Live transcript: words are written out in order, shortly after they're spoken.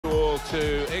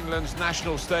to England's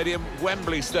national stadium,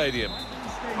 Wembley Stadium.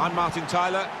 I'm Martin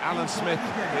Tyler. Alan Smith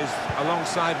is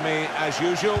alongside me as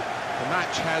usual. The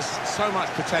match has so much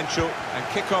potential and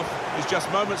kick-off is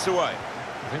just moments away.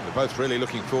 I think we're both really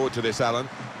looking forward to this, Alan.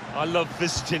 I love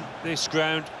visiting this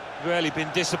ground. Rarely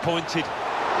been disappointed.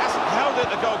 Hasn't held it,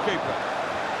 the goalkeeper.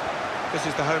 This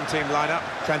is the home team lineup.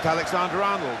 Trent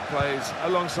Alexander-Arnold plays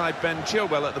alongside Ben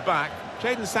Chilwell at the back.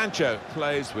 Jadon Sancho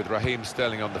plays with Raheem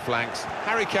Sterling on the flanks.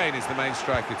 Harry Kane is the main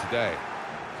striker today.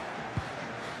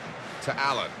 To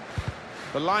Allen.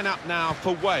 The lineup now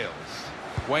for Wales.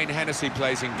 Wayne Hennessy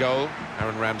plays in goal.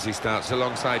 Aaron Ramsey starts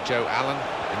alongside Joe Allen.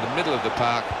 In the middle of the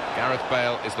park, Gareth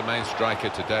Bale is the main striker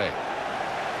today.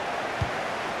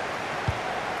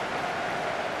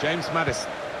 James Maddison.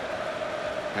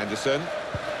 Henderson.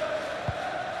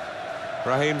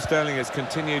 Raheem Sterling has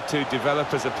continued to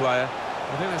develop as a player.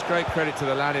 I think that's great credit to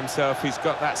the lad himself. He's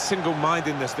got that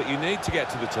single-mindedness that you need to get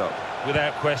to the top.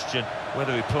 Without question,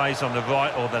 whether he plays on the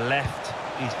right or the left,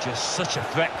 he's just such a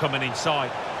threat coming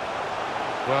inside.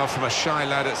 Well, from a shy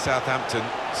lad at Southampton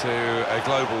to a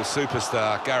global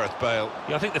superstar, Gareth Bale.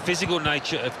 Yeah, I think the physical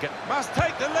nature of... Must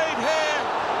take the lead here!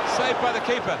 Saved by the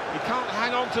keeper. He can't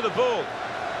hang on to the ball.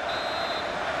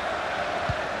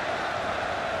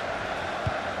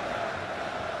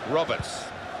 Roberts.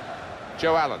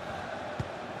 Joe Allen.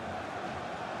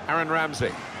 Aaron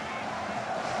Ramsey.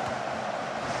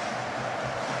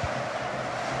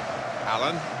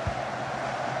 Allen.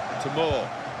 To Moore.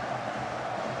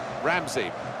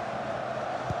 Ramsey.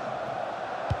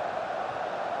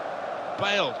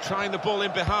 Bale trying the ball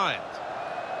in behind.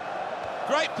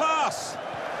 Great pass.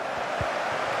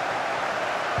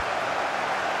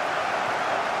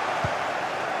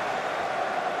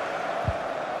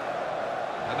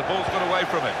 And the ball's gone away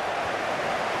from him.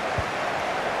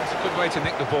 That's a good way to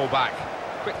nick the ball back.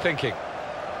 Quick thinking.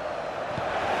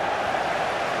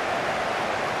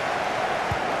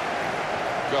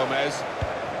 Gomez.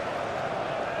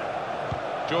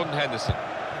 Jordan Henderson.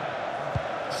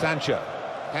 Sancho.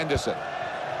 Henderson.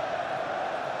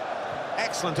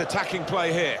 Excellent attacking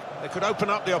play here. They could open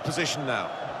up the opposition now.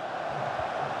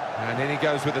 And in he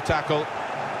goes with the tackle.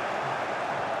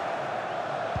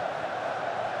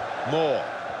 Moore.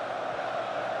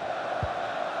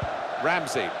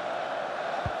 Ramsey.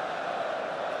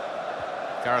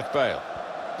 Gareth Bale.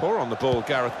 Poor on the ball,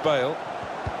 Gareth Bale.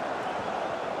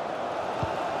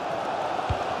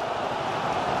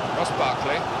 Ross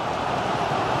Barkley.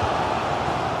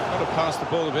 Got to pass the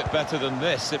ball a bit better than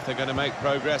this if they're going to make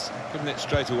progress, giving it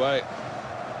straight away.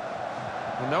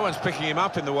 Well, no one's picking him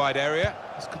up in the wide area.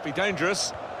 This could be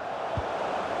dangerous.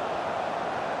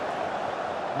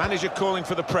 Manager calling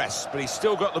for the press, but he's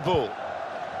still got the ball.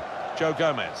 Joe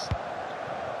Gomez.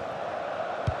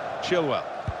 Chilwell.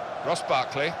 Ross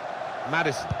Barkley.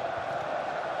 Maddison.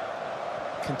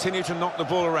 Continue to knock the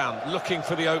ball around, looking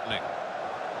for the opening.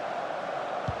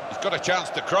 He's got a chance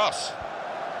to cross.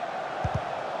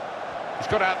 He's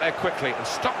got out there quickly and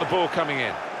stopped the ball coming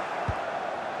in.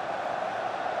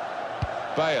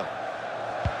 Bale.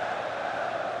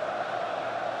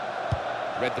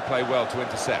 Read the play well to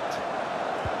intercept.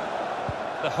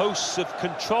 The hosts have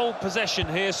controlled possession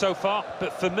here so far,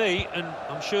 but for me, and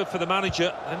I'm sure for the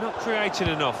manager, they're not creating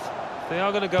enough. If they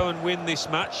are going to go and win this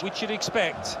match, which you'd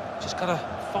expect, just got to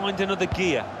find another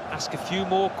gear, ask a few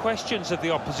more questions of the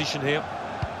opposition here.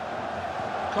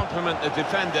 Compliment the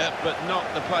defender, but not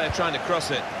the player trying to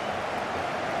cross it.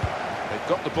 They've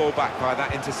got the ball back by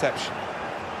that interception.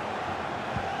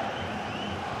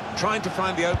 Trying to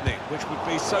find the opening, which would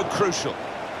be so crucial.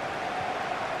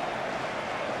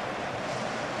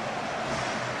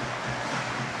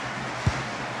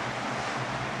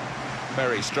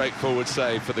 Very straightforward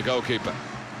save for the goalkeeper.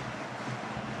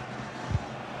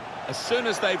 As soon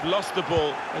as they've lost the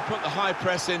ball, they put the high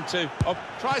press into... Oh,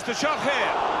 tries the shot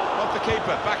here, off the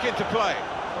keeper, back into play.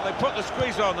 Well, they put the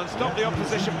squeeze on and stop the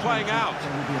opposition playing out.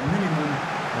 There will be a minimum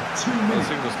of 2 minutes.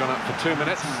 The signal's gone up for 2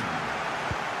 minutes.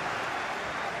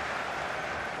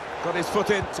 Got his foot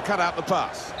in to cut out the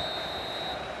pass.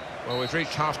 Well, we've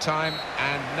reached half-time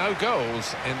and no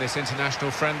goals in this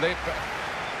international friendly. But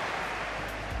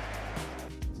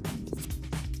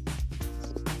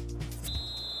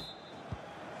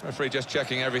referee just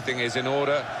checking everything is in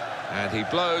order, and he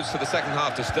blows for the second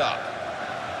half to start.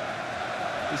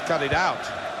 He's cut it out.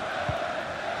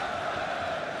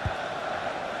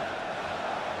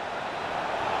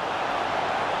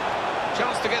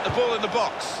 Chance to get the ball in the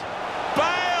box.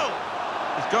 Bale!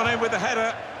 He's gone in with the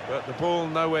header, but the ball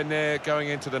nowhere near going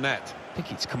into the net. I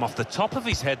think it's come off the top of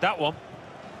his head, that one.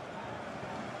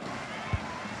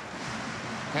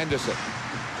 Henderson.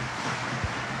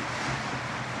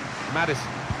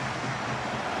 Madison.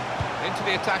 Into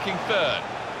the attacking third.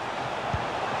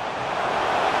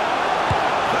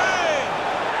 Hey!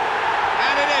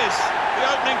 And it is the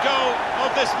opening goal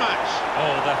of this match.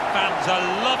 Oh, the fans are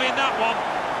loving that one.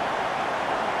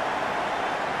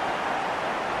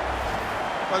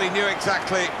 Well, he knew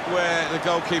exactly where the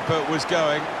goalkeeper was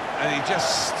going, and he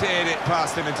just steered it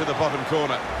past him into the bottom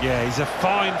corner. Yeah, he's a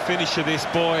fine finisher, this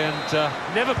boy, and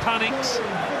never panics,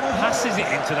 passes it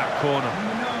into that corner.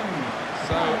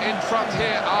 So in front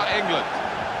here are England.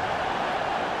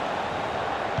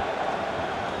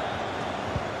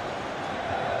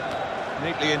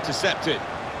 Neatly intercepted.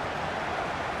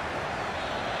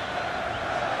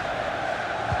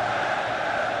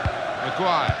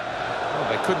 Maguire. Well,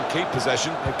 they couldn't keep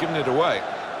possession, they've given it away.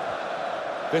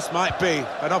 This might be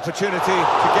an opportunity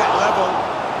to get level.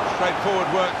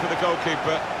 Straightforward work for the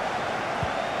goalkeeper.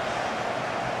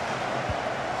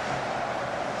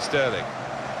 Sterling.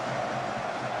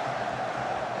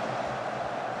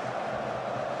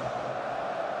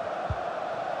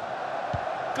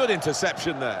 Good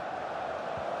interception there.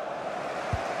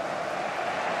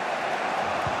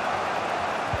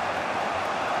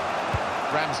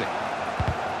 Ramsey.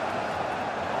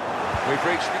 We've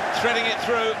reached, threading it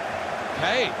through.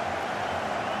 Hey.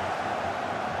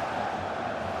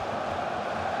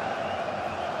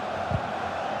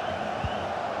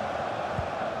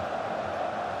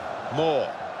 Moore.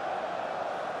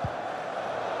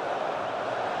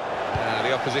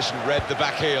 The opposition read the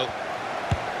back heel.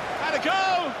 And a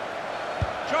go!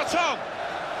 Shot on!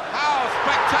 How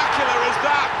spectacular is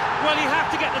that? Well, you have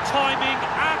to get the timing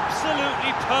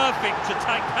absolutely perfect to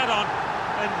take that on.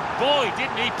 And boy,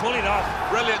 didn't he pull it off.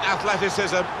 Brilliant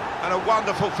athleticism and a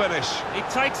wonderful finish. It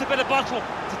takes a bit of bottle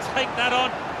to take that on.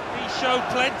 He showed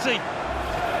plenty.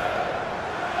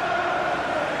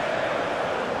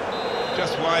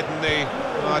 Just widen the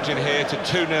margin here to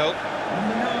 2-0.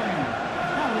 Number 9,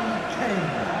 Harry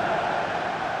Kane.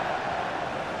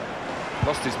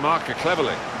 Lost his marker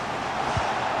cleverly.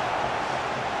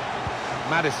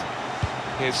 Madison.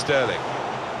 Here's Sterling.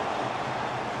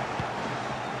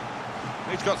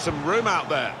 He's got some room out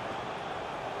there.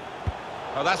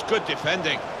 Oh, that's good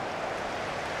defending.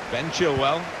 Ben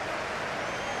Chilwell.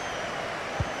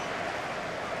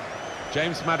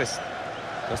 James Madison.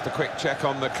 Just a quick check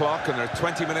on the clock, and there are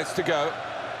 20 minutes to go.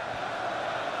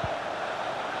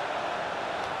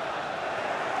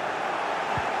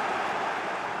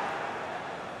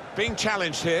 Being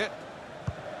challenged here.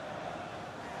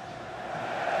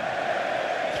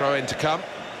 Throw in to come.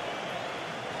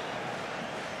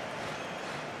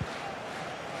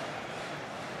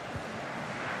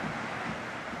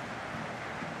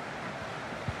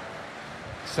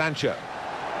 Sancho,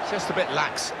 just a bit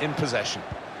lax in possession.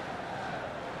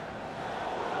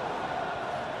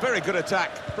 Very good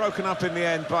attack, broken up in the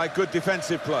end by good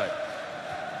defensive play.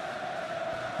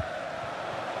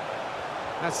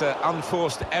 That's an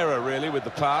unforced error, really, with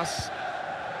the pass.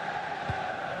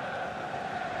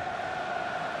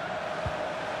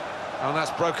 And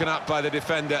that's broken up by the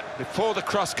defender before the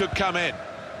cross could come in.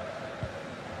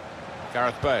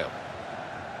 Gareth Bale.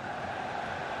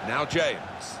 Now James.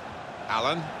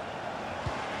 Allen.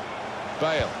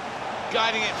 Bale.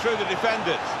 Guiding it through the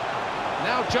defenders.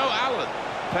 Now Joe Allen.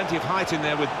 Plenty of height in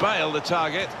there with Bale, the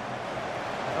target.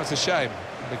 That's a shame,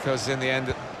 because in the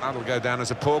end, that'll go down as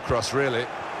a poor cross, really.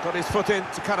 Got his foot in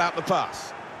to cut out the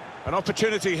pass. An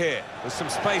opportunity here. There's some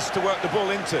space to work the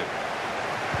ball into.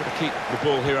 Got to keep the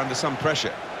ball here under some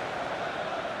pressure.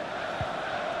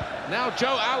 Now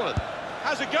Joe Allen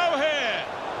has a go here.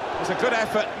 It's a good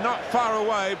effort, not far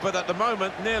away, but at the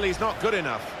moment, nearly's not good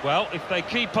enough. Well, if they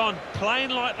keep on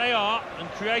playing like they are and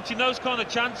creating those kind of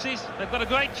chances, they've got a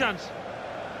great chance.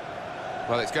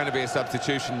 Well, it's going to be a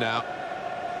substitution now.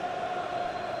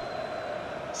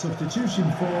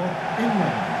 Substitution for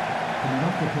England. Coming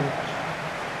off the pitch,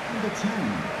 number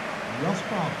 10, Ross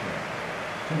Barkley.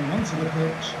 Coming onto the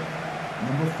pitch,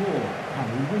 number 4,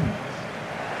 Harry Winks.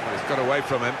 Well, he's got away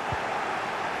from him.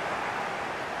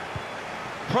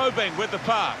 Probing with the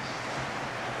pass.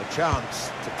 A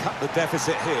chance to cut the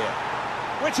deficit here.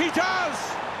 Which he does!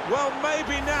 Well,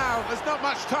 maybe now. There's not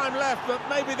much time left, but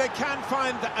maybe they can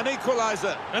find an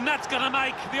equaliser. And that's going to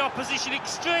make the opposition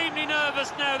extremely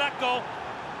nervous now, that goal.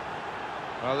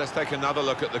 Well, let's take another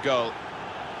look at the goal.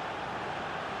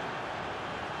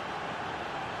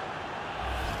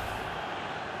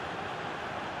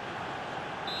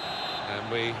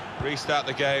 And we restart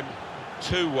the game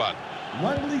 2-1.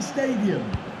 Wembley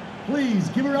Stadium. Please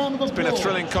give a round of applause. It's been a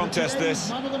thrilling contest, this,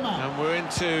 man of the match. and we're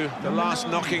into the last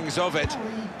knockings of it.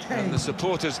 And the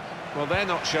supporters, well, they're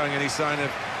not showing any sign of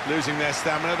losing their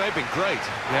stamina. They've been great.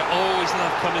 They always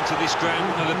love coming to this ground.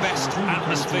 One of the best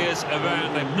atmospheres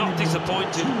around. They've not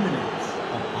disappointed. 2 minutes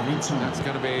of added time. That's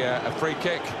going to be a free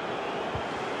kick.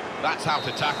 That's how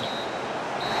to tackle.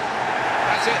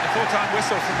 That's it, the full-time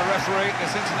whistle from the referee.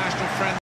 This international friend.